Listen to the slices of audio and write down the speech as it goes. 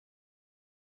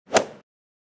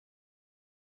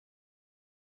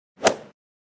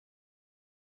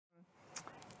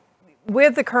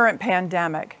With the current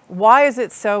pandemic, why is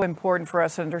it so important for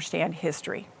us to understand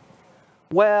history?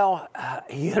 Well,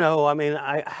 you know, I mean,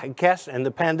 I guess, and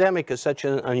the pandemic is such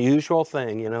an unusual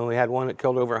thing. You know, we had one that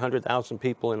killed over 100,000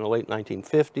 people in the late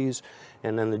 1950s,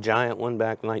 and then the giant one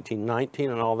back in 1919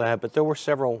 and all that. But there were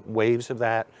several waves of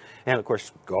that, and of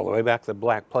course, go all the way back to the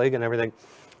Black Plague and everything.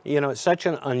 You know, it's such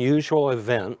an unusual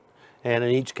event, and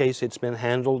in each case, it's been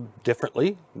handled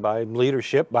differently by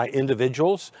leadership, by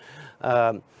individuals.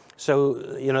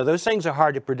 So, you know, those things are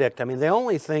hard to predict. I mean, the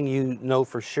only thing you know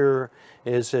for sure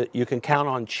is that you can count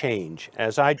on change.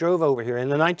 As I drove over here in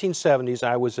the 1970s,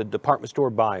 I was a department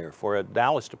store buyer for a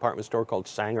Dallas department store called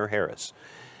Sanger Harris.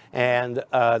 And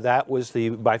that was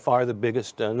by far the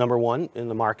biggest #1 in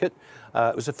the market.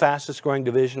 It was the fastest growing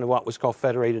division of what was called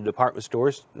Federated Department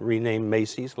Stores, renamed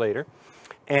Macy's later.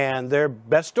 And their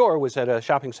best store was at a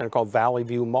shopping center called Valley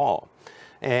View Mall.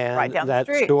 And right down that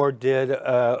the street. store did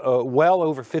well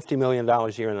over $50 million a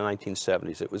year in the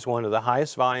 1970s. It was one of the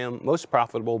highest volume, most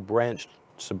profitable branched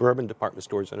suburban department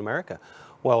stores in America.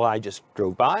 Well, I just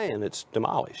drove by and it's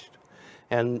demolished.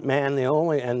 And man,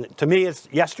 and to me it's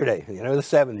yesterday, you know, the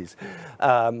 70s.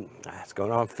 It's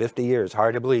going on 50 years,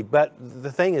 hard to believe. But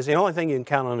the thing is, the only thing you can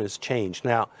count on is change.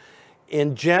 Now,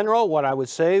 in general, what I would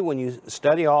say when you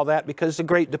study all that, because the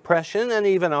Great Depression and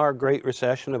even our Great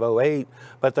Recession of '08,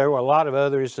 but there were a lot of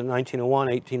others in 1901,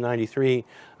 1893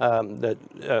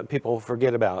 that people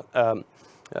forget about.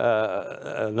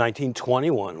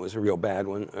 1921 was a real bad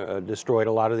one, destroyed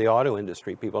a lot of the auto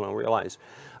industry, people don't realize.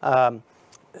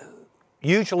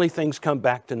 Usually things come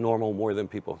back to normal more than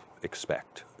people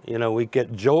expect. You know, we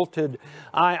get jolted.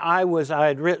 I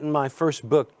had written my first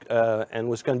book and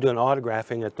was going to do an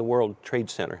autographing at the World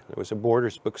Trade Center. There was a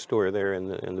Borders bookstore there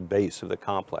in the base of the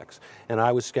complex. And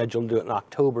I was scheduled to do it in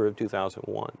October of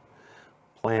 2001.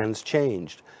 Plans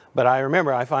changed. But I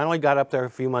remember I finally got up there a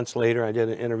few months later. I did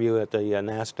an interview at the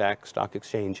NASDAQ Stock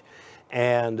Exchange.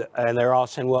 And they're all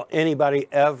saying, will anybody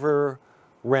ever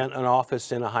rent an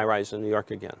office in a high-rise in New York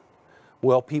again?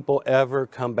 Will people ever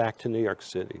come back to New York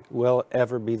City? Will it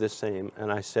ever be the same?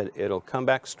 And I said, it'll come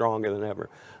back stronger than ever.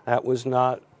 That was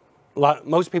not,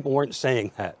 most people weren't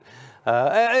saying that.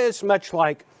 It's much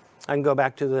like, I can go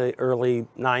back to the early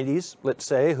 90s, let's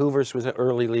say. Hoover's was an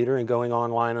early leader in going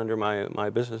online under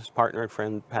my business partner and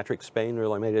friend Patrick Spain,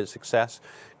 really made it a success,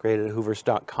 created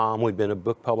hoovers.com. We'd been a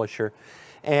book publisher.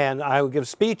 And I would give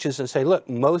speeches and say, look,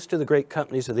 most of the great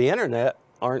companies of the internet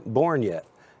aren't born yet.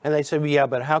 And they said, well, yeah,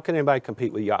 but how can anybody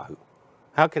compete with Yahoo?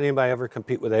 How can anybody ever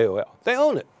compete with AOL? They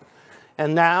own it.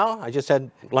 And now, I just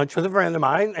had lunch with a friend of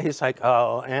mine. He's like,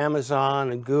 oh,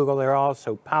 Amazon and Google, they're all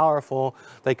so powerful.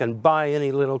 They can buy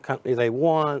any little company they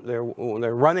want. They're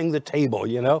running the table,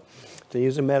 you know, to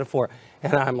use a metaphor.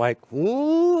 And I'm like,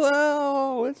 ooh,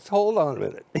 well, let's hold on a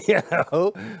minute. You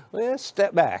know, let's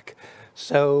step back.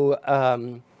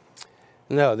 So,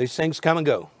 no, these things come and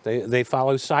go. They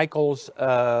follow cycles.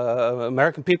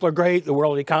 American people are great. The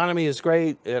world economy is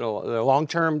great. The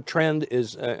long-term trend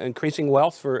is increasing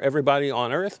wealth for everybody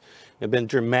on Earth. There have been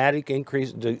dramatic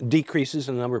decreases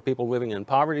in the number of people living in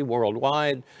poverty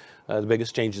worldwide. The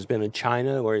biggest change has been in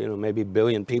China, where, you know, maybe 1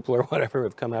 billion people or whatever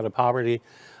have come out of poverty.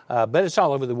 But it's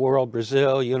all over the world.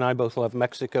 Brazil, you and I both love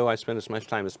Mexico. I spend as much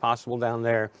time as possible down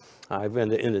there. I've been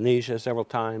to Indonesia several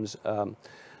times.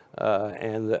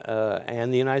 And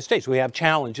the United States. We have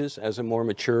challenges as a more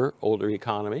mature, older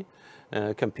economy,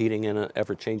 competing in an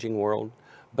ever-changing world.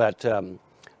 But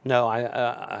no,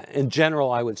 in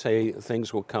general, I would say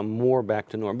things will come more back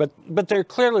to normal. But there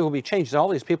clearly will be changes. All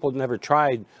these people have never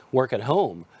tried work at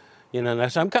home. You know, now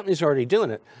some companies are already doing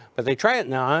it, but they try it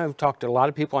now. I've talked to a lot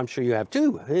of people, I'm sure you have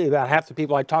too. Hey, about half the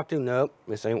people I talk to, nope,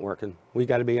 this ain't working. We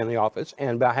got to be in the office.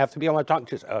 And about half the people I talk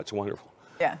to, oh, it's wonderful.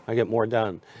 Yeah. I get more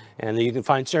done. And you can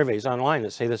find surveys online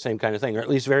that say the same kind of thing, or at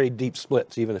least very deep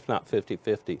splits, even if not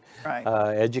 50-50. Right.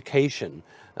 Education.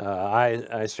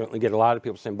 I certainly get a lot of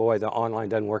people saying, boy, the online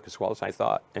doesn't work as well as I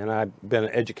thought. And I've been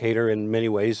an educator in many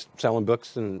ways, selling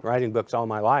books and writing books all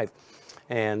my life,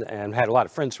 and had a lot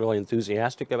of friends really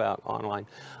enthusiastic about online.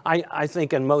 I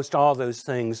think in most all those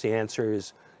things, the answer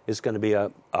is going to be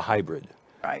a hybrid.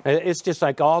 Right. It's just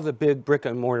like all the big brick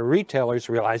and mortar retailers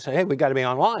realized, hey, we got to be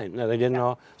online. No, they didn't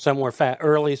know. Some were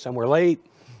early, some were late,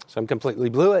 some completely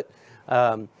blew it.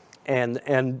 And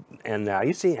now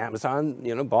you see Amazon,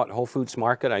 you know, bought Whole Foods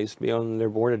Market. I used to be on their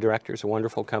board of directors, a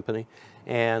wonderful company.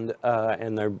 And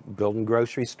they're building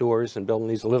grocery stores and building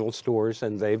these little stores,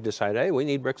 and they've decided, hey, we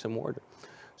need bricks and mortar.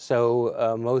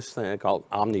 So most things called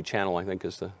omni-channel, I think,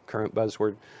 is the current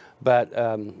buzzword. But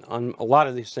on a lot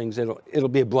of these things, it'll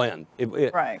be a blend.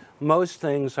 Right. Most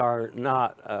things are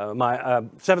not. My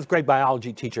seventh grade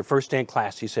biology teacher, first day in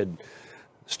class, he said,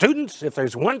 "Students, if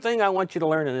there's one thing I want you to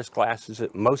learn in this class is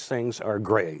that most things are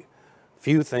gray.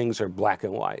 Few things are black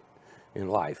and white in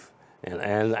life."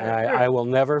 And I will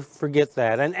never forget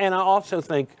that. And I also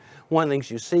think one of the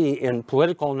things you see in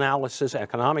political analysis,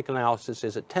 economic analysis,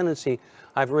 is a tendency.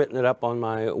 I've written it up on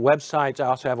my websites. I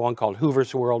also have one called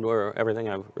Hoover's World, where everything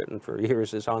I've written for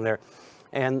years is on there.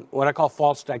 And what I call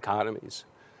false dichotomies.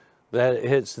 That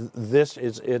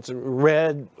it's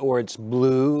red or it's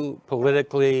blue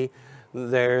politically.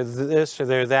 They're this or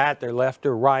they're that, they're left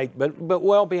or right, but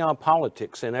well beyond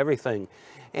politics and everything.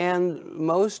 And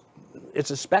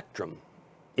it's a spectrum,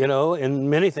 you know, in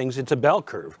many things it's a bell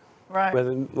curve. Right.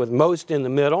 With most in the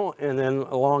middle and then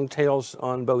long tails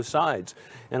on both sides.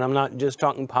 And I'm not just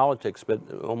talking politics, but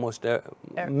almost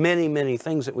many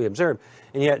things that we observe.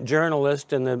 And yet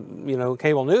journalists and the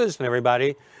cable news and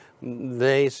everybody,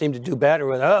 they seem to do better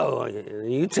with, oh,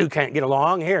 you two can't get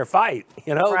along, here, fight,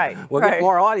 you know? Right. We'll get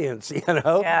more audience, you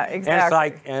know? Yeah, exactly.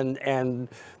 And it's like, and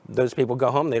those people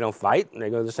go home, they don't fight, and they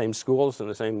go to the same schools and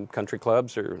the same country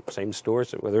clubs or same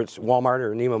stores, whether it's Walmart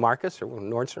or Neiman Marcus or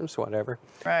Nordstrom's, whatever.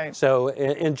 Right. So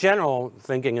in general,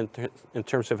 thinking in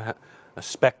terms of a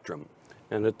spectrum,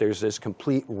 and that there's this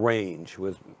complete range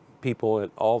with people at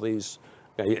all these,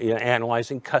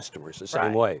 analyzing customers the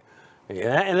same way.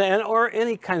 Yeah, or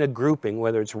any kind of grouping,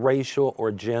 whether it's racial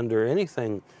or gender,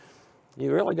 anything,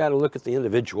 you really got to look at the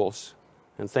individuals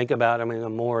and think about them in a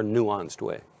more nuanced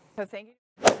way. So thank you.